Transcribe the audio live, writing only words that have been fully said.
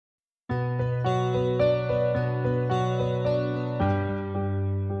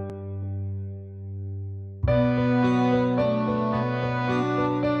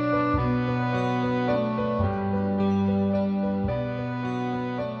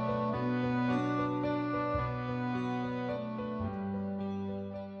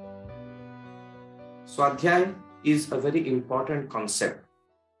Swadhyay is a very important concept,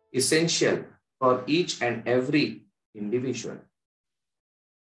 essential for each and every individual.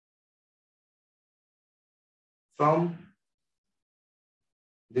 From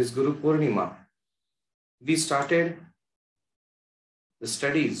this Guru Purnima, we started the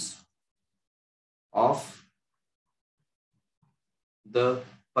studies of the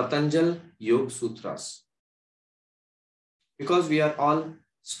Patanjali Yoga Sutras. Because we are all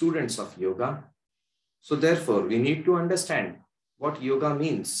students of yoga, so therefore we need to understand what yoga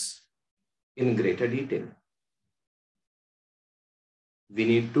means in greater detail. We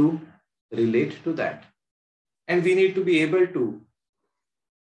need to relate to that, and we need to be able to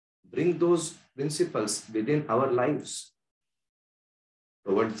bring those principles within our lives.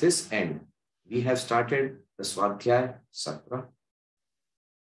 Towards this end, we have started the Swadhyay Sutra,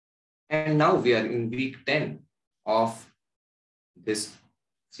 and now we are in week 10 of this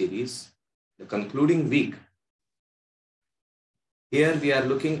series, the concluding week. Here we are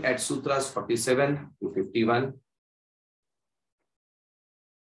looking at Sutras 47 to 51.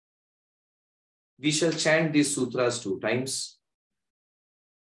 We shall chant these sutras 2 times.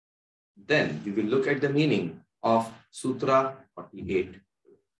 Then we will look at the meaning of Sutra 48.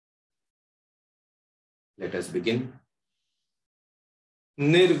 Let us begin.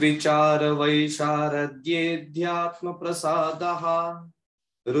 Nirvichara vaisharadhyedhyatma prasadaha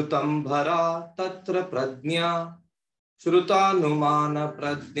Rutambhara tatra pradnya Shrutanumana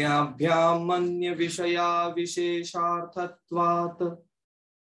pradnyabhyam manya vishaya vishesharthatvat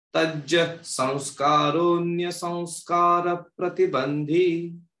Tajya samskaronya samskara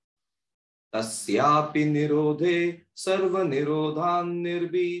pratibandhi Tasyapi nirodhe sarva nirodhan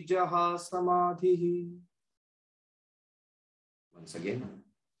nirbijaha samadhi. Once again.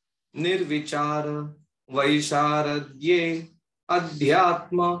 Nirvichara vaisharadye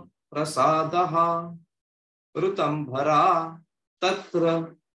adhyatma prasadaha Rutambhara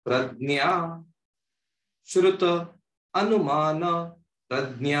tatra pradnya Shruta anumana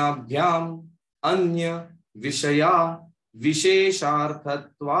pradnyabhyam anya vishaya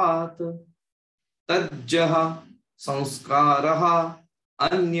vishesharthatvat Tajjaha samskaraha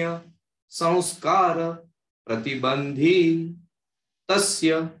anya samskara pratibandhi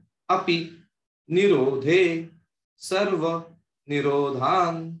tasya api nirodhe sarva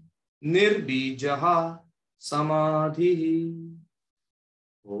nirodhan nirbijaha samadhi.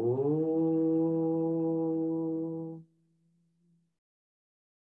 Oh.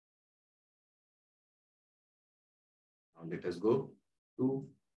 Now let us go to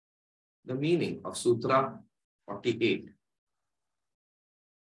the meaning of Sutra 48.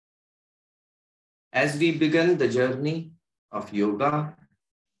 As we began the journey of yoga,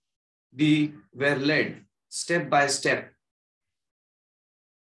 we were led step by step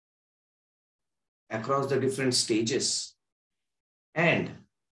across the different stages. And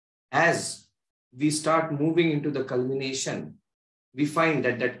as we start moving into the culmination, we find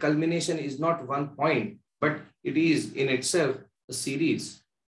that that culmination is not one point, but it is in itself a series.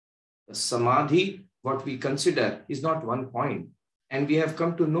 The samadhi, what we consider, is not one point. And we have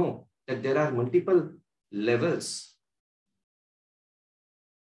come to know that there are multiple levels.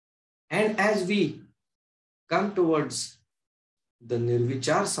 And as we come towards the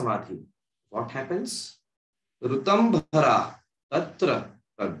nirvichar samadhi, what happens? Rutambhara tatra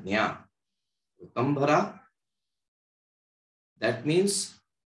prajna. Rutambhara, that means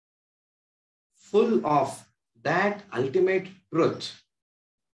full of that ultimate truth,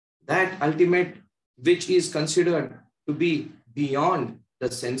 that ultimate which is considered to be beyond the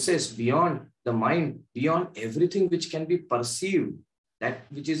senses, beyond the mind, beyond everything which can be perceived, that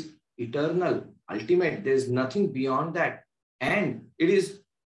which is eternal, ultimate. There is nothing beyond that. And it is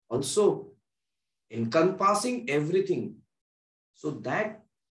also encompassing everything. So that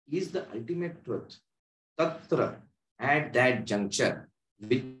is the ultimate truth. Tatra, at that juncture.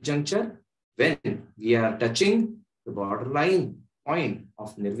 Which juncture? When we are touching the borderline point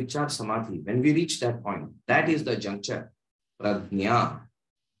of nirvichar samadhi, when we reach that point, that is the juncture. Prajna.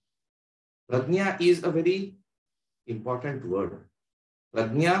 Prajna is a very important word.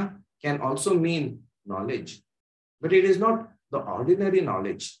 Prajna can also mean knowledge, but it is not the ordinary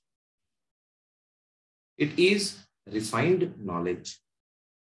knowledge. It is refined knowledge,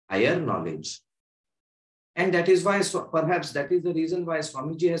 higher knowledge. And that is why, perhaps that is the reason why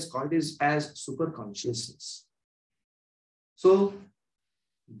Swamiji has called it as super consciousness. So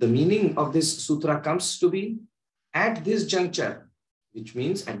the meaning of this sutra comes to be at this juncture, which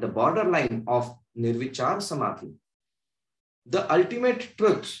means at the borderline of nirvichar samadhi, the ultimate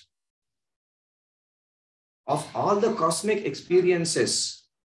truth of all the cosmic experiences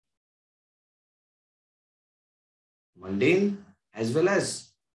mundane as well as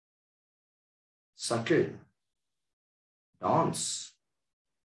subtle, dawns.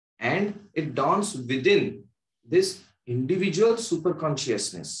 And it dawns within this individual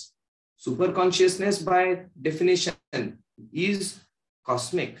superconsciousness. Superconsciousness, by definition, is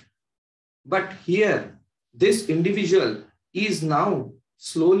cosmic. But here, this individual is now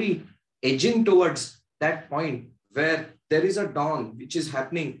slowly edging towards that point where there is a dawn which is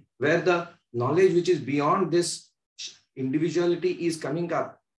happening, where the knowledge which is beyond this individuality is coming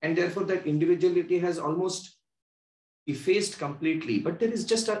up. And therefore, that individuality has almost effaced completely. But there is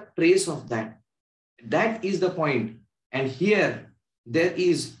just a trace of that. That is the point. And here, there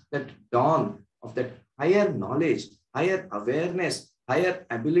is that dawn of that higher knowledge, higher awareness, higher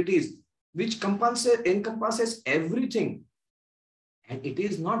abilities, which encompasses everything. And it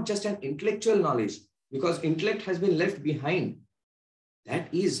is not just an intellectual knowledge, because intellect has been left behind. That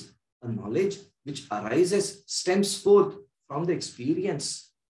is a knowledge which arises, stems forth from the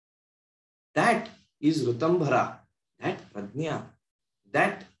experience. That is Rutambhara, that Prajna,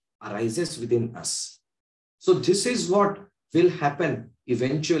 that arises within us. So this is what will happen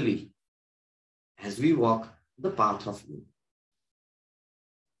eventually as we walk the path of youth.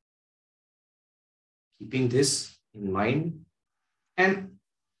 Keeping this in mind and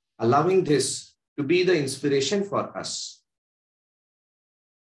allowing this to be the inspiration for us.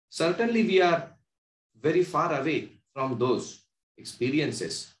 Certainly, we are very far away from those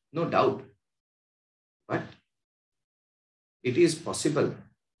experiences, no doubt. But it is possible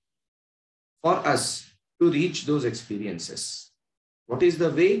for us to reach those experiences. What is the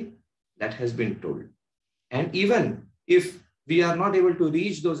way? That has been told. And even if we are not able to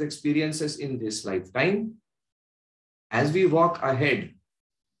reach those experiences in this lifetime, as we walk ahead,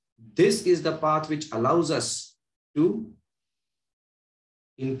 this is the path which allows us to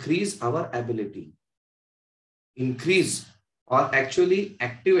increase our ability, increase or actually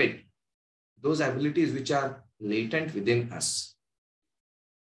activate those abilities which are latent within us.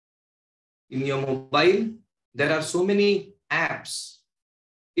 In your mobile, there are so many apps.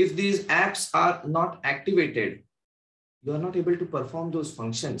 If these apps are not activated, you are not able to perform those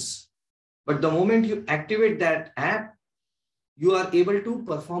functions. But the moment you activate that app, you are able to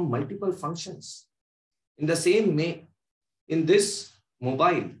perform multiple functions. In the same way, in this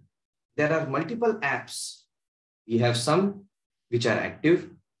mobile, there are multiple apps. We have some which are active,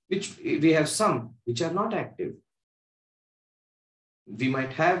 we have some which are not active. We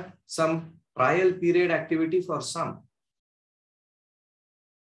might have some trial period activity for some.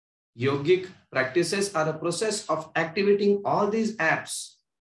 Yogic practices are a process of activating all these apps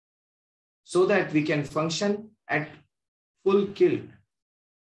so that we can function at full kill,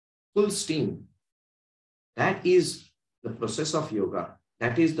 full steam. That is the process of yoga.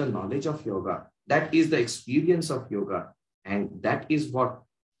 That is the knowledge of yoga. That is the experience of yoga. And that is what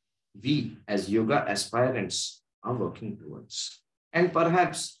we as yoga aspirants are working towards. And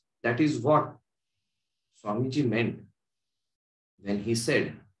perhaps that is what Swamiji meant when he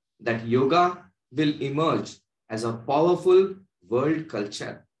said that yoga will emerge as a powerful world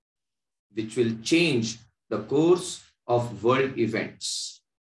culture which will change the course of world events.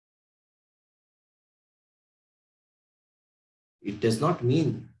 It does not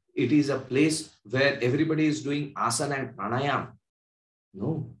mean it is a place where everybody is doing asana and pranayam.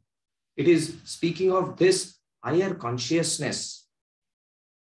 No, it is speaking of this higher consciousness,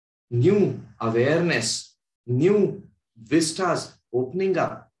 new awareness, new vistas opening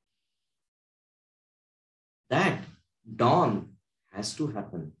up. That dawn has to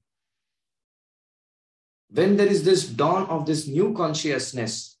happen. When there is this dawn of this new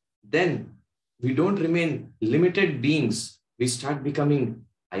consciousness, then we don't remain limited beings. We start becoming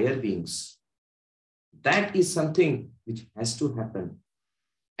higher beings. That is something which has to happen.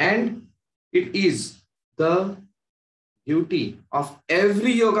 And it is the duty of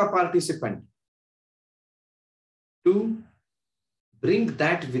every yoga participant to bring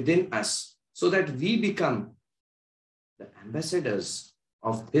that within us so that we become the ambassadors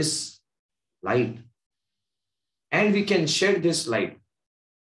of this light. And we can shed this light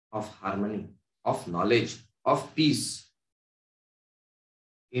of harmony, of knowledge, of peace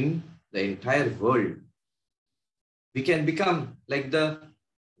in the entire world. We can become like the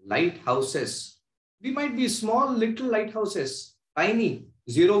lighthouses. We might be small little lighthouses, tiny,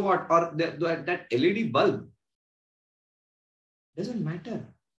 0 watt or that LED bulb. Doesn't matter.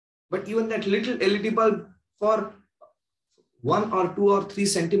 But even that little LED bulb for 1 or 2 or 3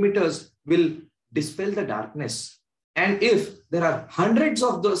 centimeters will dispel the darkness. And if there are hundreds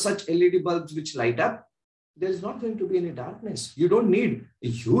of those such LED bulbs which light up, there is not going to be any darkness. You don't need a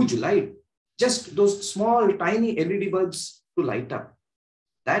huge light. just those small, tiny LED bulbs to light up.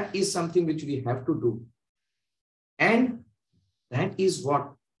 That is something which we have to do. And that is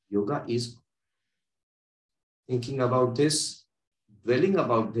what yoga is. Thinking about this, dwelling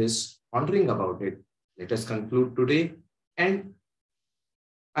about this, pondering about it, let us conclude today. And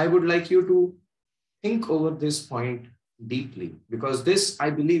I would like you to think over this point deeply, because this, I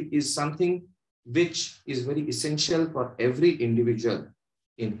believe, is something which is very essential for every individual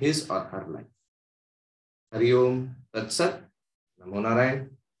in his or her life. Hari Om Tat Sat, Namo Narayan.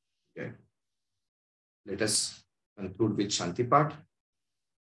 Okay. Let us conclude with Shanti Path.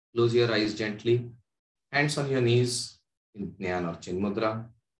 Close your eyes gently, hands on your knees in Jnana or Chin Mudra.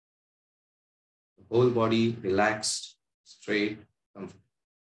 The whole body relaxed, straight, comfortable.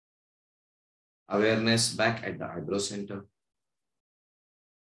 Awareness back at the eyebrow center.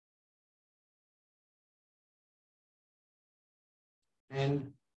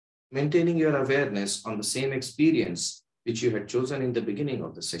 And maintaining your awareness on the same experience which you had chosen in the beginning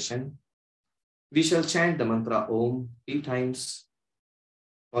of the session, we shall chant the mantra Om 3 times,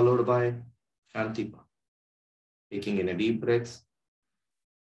 followed by Shanti Path. Taking in a deep breath.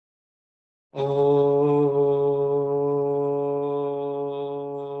 Om.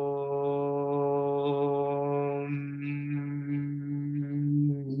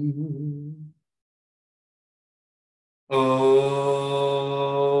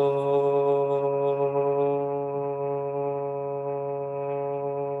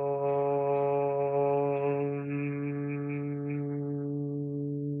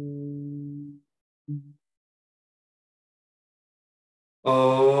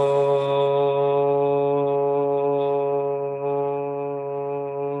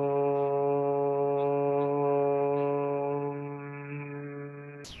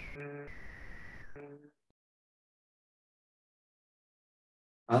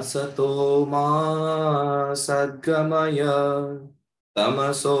 Asato ma sadgamaya,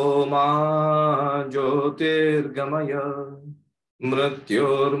 tamaso ma jyotirgamaya,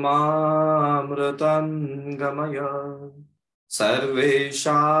 mrityorma mritangamaya,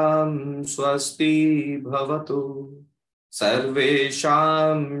 sarvesham swasti bhavatu,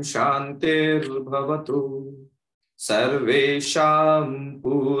 sarvesham shantir bhavatu, sarvesham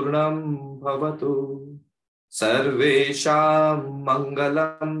purnam bhavatu, Sarvesham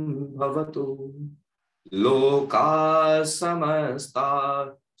mangalam bhavatu, loka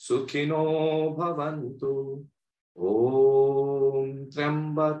samasta sukhino bhavantu, Om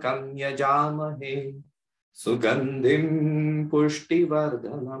Trambakam yajamahe, sugandhim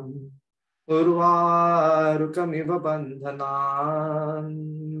pushtivardhanam, urvarukamiva bandhanan,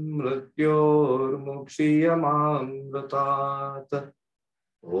 mrityor mukshiyamamrutat,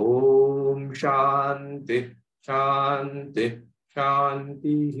 Om Shanti. Shanti,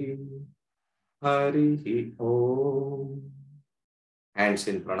 Shanti, Hari Om. Hands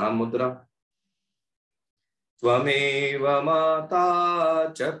in Pranam Mudra. Tvameva Mata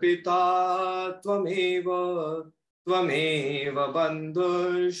Chapita Tvameva, Tvameva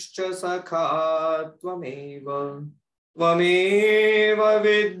Bandhuscha Sakha Tvameva, Tvameva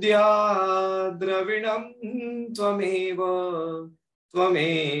Vidya Dravinam Tvameva,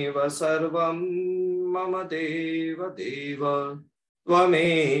 Tvameva Sarvam Mama Deva Deva,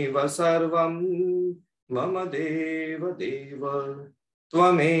 Tvameva Sarvam Mama Deva Deva,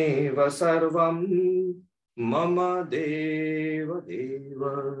 Tvameva Sarvam Mama Deva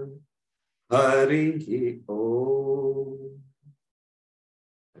Deva. Hari Om.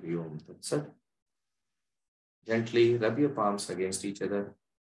 Hari Om Tat Sat. Gently rub your palms against each other.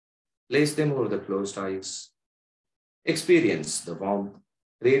 Place them over the closed eyes. Experience the warmth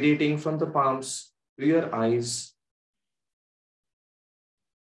radiating from the palms to your eyes,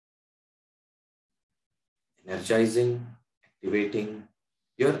 energizing, activating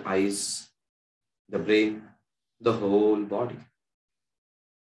your eyes, the brain, the whole body.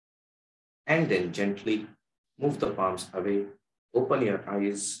 And then gently move the palms away, open your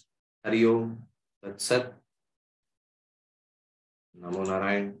eyes. Hari Om Tat Sat. Namo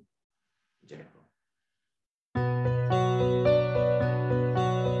Narayan. Jai Ho.